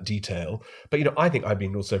keep that detail. But, I think I've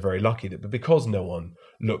been also very lucky that because no one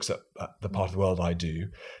looks at the part of the world I do,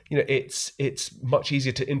 it's much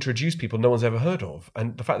easier to introduce people no one's ever heard of.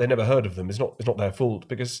 And the fact they never heard of them is not their fault,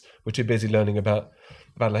 because we're too busy learning about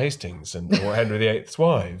Battle of Hastings or Henry VIII's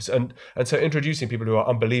wives. And so introducing people who are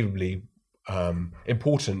unbelievably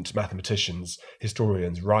important mathematicians,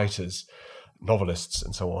 historians, writers, novelists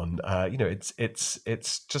and so on.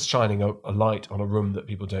 It's just shining a light on a room that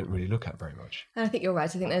people don't really look at very much. And I think you're right.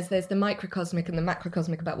 I think there's the microcosmic and the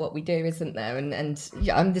macrocosmic about what we do, isn't there? And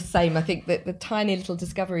yeah, I'm the same. I think that the tiny little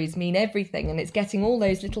discoveries mean everything, and it's getting all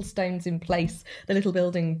those little stones in place, the little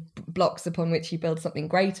building blocks upon which you build something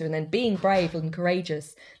greater, and then being brave and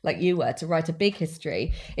courageous like you were to write a big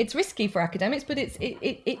history. It's risky for academics, but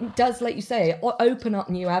it does, like you say, open up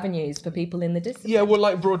new avenues for people in the discipline. Yeah, well,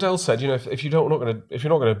 like Braudel said, if you're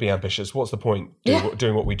not going to be ambitious, what's the point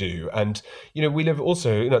doing what we do? And we live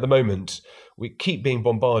also, at the moment, we keep being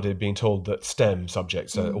bombarded, being told that STEM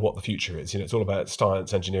subjects are what the future is. It's all about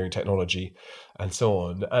science, engineering, technology, and so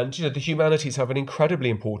on. And the humanities have an incredibly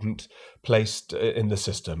important place in the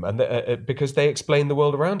system, and because they explain the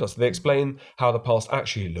world around us. They explain how the past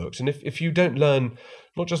actually looked. And if you don't learn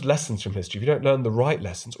not just lessons from history, if you don't learn the right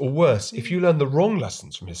lessons, or worse, if you learn the wrong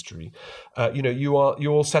lessons from history,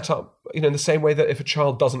 you're set up in the same way that if a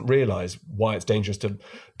child doesn't realise why it's dangerous to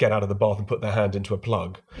get out of the bath and put their hand into a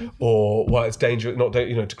plug, or why it's dangerous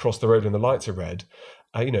to cross the road when the lights are red.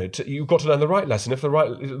 You've got to learn the right lesson. If the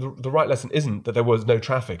right lesson isn't that there was no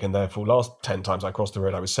traffic and therefore last 10 times I crossed the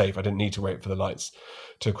road I was safe, I didn't need to wait for the lights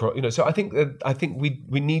to cross. So I think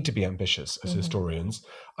we need to be ambitious as historians.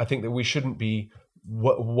 I think that we shouldn't be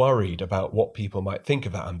worried about what people might think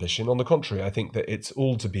of that ambition. On the contrary, I think that it's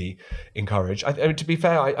all to be encouraged. I mean, to be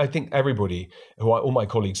fair, I think everybody, all my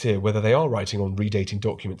colleagues here, whether they are writing on redating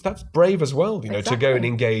documents, that's brave as well, exactly. To go and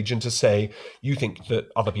engage and to say, you think that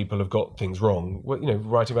other people have got things wrong. Well,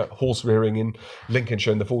 writing about horse rearing in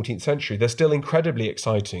Lincolnshire in the 14th century, there's still incredibly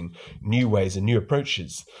exciting new ways and new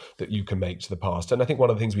approaches that you can make to the past. And I think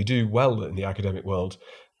one of the things we do well in the academic world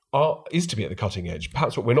is to be at the cutting edge.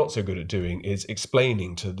 Perhaps what we're not so good at doing is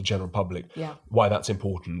explaining to the general public why that's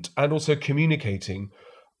important, and also communicating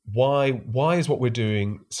why is what we're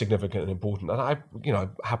doing significant and important. And I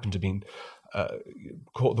happen to be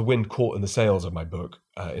caught the wind caught in the sails of my book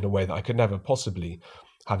in a way that I could never possibly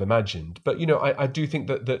have imagined. But I do think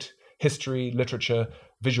that history, literature,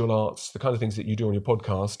 visual arts, the kind of things that you do on your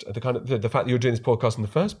podcast, the fact that you're doing this podcast in the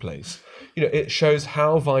first place, it shows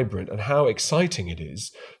how vibrant and how exciting it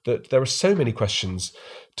is that there are so many questions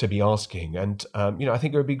to be asking. And, I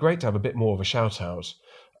think it would be great to have a bit more of a shout out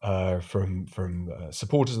from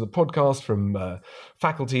supporters of the podcast, from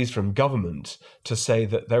faculties, from government, to say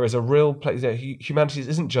that there is a real place. Humanities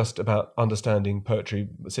isn't just about understanding poetry,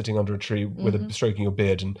 sitting under a tree with stroking your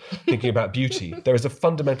beard and thinking about beauty. There is a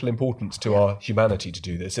fundamental importance to our humanity to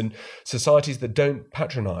do this. And societies that don't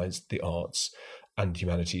patronise the arts and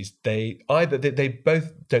humanities, they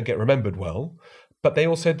both don't get remembered well, but they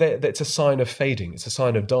also it's a sign of fading. It's a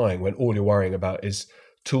sign of dying when all you're worrying about is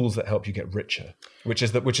tools that help you get richer, which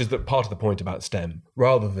is the part of the point about STEM,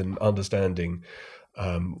 rather than understanding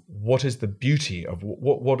what is the beauty of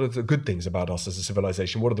what are the good things about us as a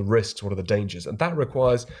civilization, what are the risks, what are the dangers, and that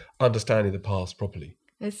requires understanding the past properly.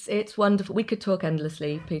 It's wonderful. We could talk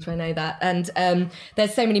endlessly, Peter, I know that. And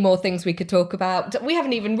there's so many more things we could talk about. We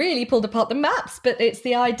haven't even really pulled apart the maps, but it's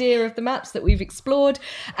the idea of the maps that we've explored.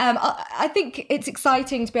 I think it's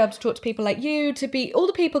exciting to be able to talk to people like you, to be all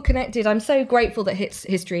the people connected. I'm so grateful that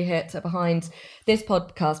History Hit are behind this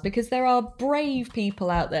podcast, because there are brave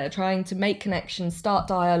people out there trying to make connections, start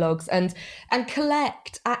dialogues, and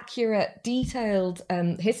collect accurate, detailed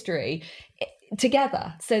history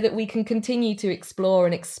together, so that we can continue to explore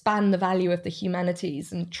and expand the value of the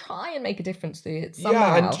humanities and try and make a difference to it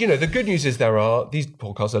somehow. Yeah, and the good news is these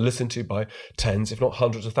podcasts are listened to by tens, if not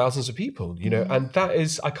hundreds of thousands of people, and that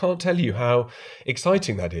is, I can't tell you how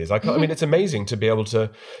exciting that is. I mean, it's amazing to be able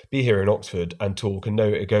to be here in Oxford and talk and know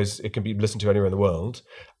it can be listened to anywhere in the world.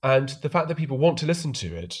 And the fact that people want to listen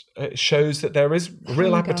to it shows that there is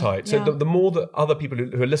real appetite. So the more that other people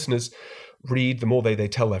who are listeners read, the more they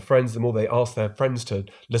tell their friends, the more they ask their friends to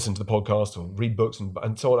listen to the podcast or read books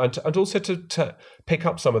and so on, and also to pick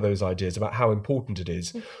up some of those ideas about how important it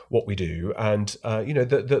is what we do, and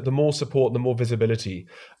the more support, the more visibility,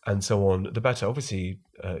 and so on, the better. Obviously,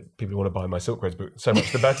 people who want to buy my Silk Roads book, so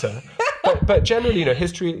much the better. But generally,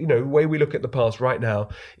 history, the way we look at the past right now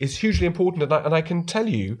is hugely important, and I can tell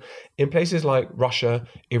you, in places like Russia,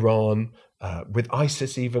 Iran, with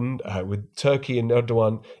ISIS even, with Turkey and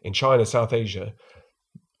Erdogan, in China, South Asia,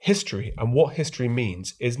 history and what history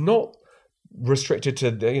means is not restricted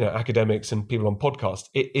to academics and people on podcasts.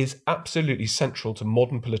 It is absolutely central to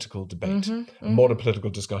modern political debate, modern political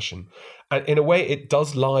discussion. And in a way, it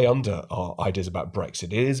does lie under our ideas about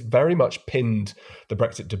Brexit. It is very much pinned the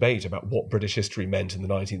Brexit debate about what British history meant in the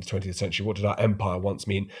 19th, 20th century. What did our empire once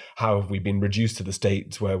mean? How have we been reduced to the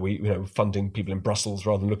states where we, funding people in Brussels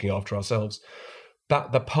rather than looking after ourselves?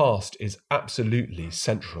 that the past is absolutely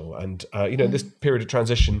central. And, this period of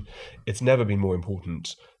transition, it's never been more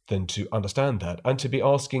important than to understand that and to be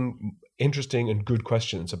asking interesting and good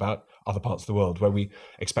questions about other parts of the world where we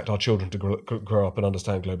expect our children to grow up and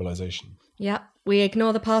understand globalization. Yeah, we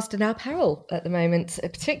ignore the past in our peril at the moment,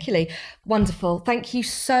 particularly. Wonderful. Thank you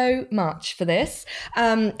so much for this.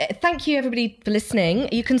 Thank you, everybody, for listening.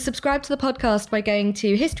 You can subscribe to the podcast by going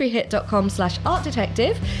to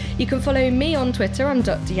historyhit.com/artdetective. You can follow me on Twitter. I'm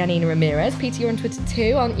Dr. Janina Ramirez. Peter, you're on Twitter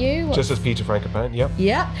too, aren't you? Just as Peter Frankopan, yep.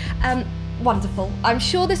 Yeah. Wonderful. I'm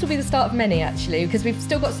sure this will be the start of many, actually, because we've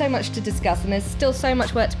still got so much to discuss and there's still so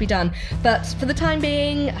much work to be done. But for the time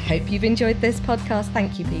being, I hope you've enjoyed this podcast.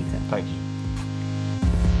 Thank you, Peter. Thank you.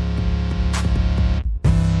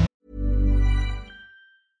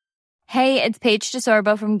 Hey, it's Paige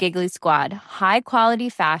DeSorbo from Giggly Squad. High quality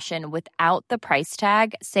fashion without the price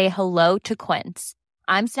tag. Say hello to Quince.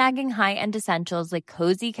 I'm snagging high-end essentials like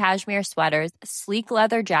cozy cashmere sweaters, sleek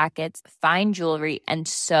leather jackets, fine jewelry, and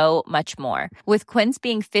so much more. With Quince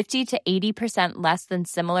being 50 to 80% less than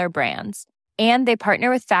similar brands. And they partner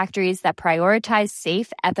with factories that prioritize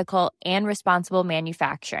safe, ethical, and responsible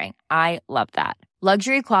manufacturing. I love that.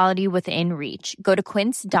 Luxury quality within reach. Go to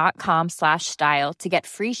quince.com/style to get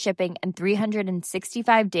free shipping and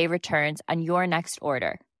 365-day returns on your next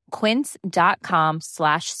order.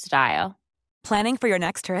 Quince.com/style. Planning for your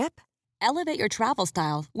next trip? Elevate your travel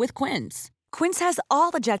style with Quince. Quince has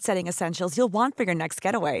all the jet-setting essentials you'll want for your next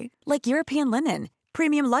getaway, like European linen,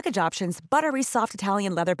 premium luggage options, buttery soft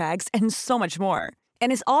Italian leather bags, and so much more.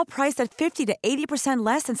 And is all priced at 50 to 80%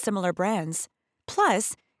 less than similar brands.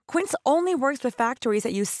 Plus, Quince only works with factories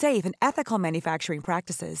that use safe and ethical manufacturing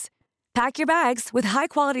practices. Pack your bags with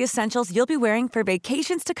high-quality essentials you'll be wearing for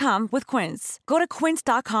vacations to come with Quince. Go to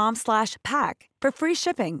quince.com/pack for free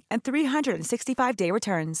shipping and 365-day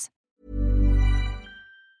returns.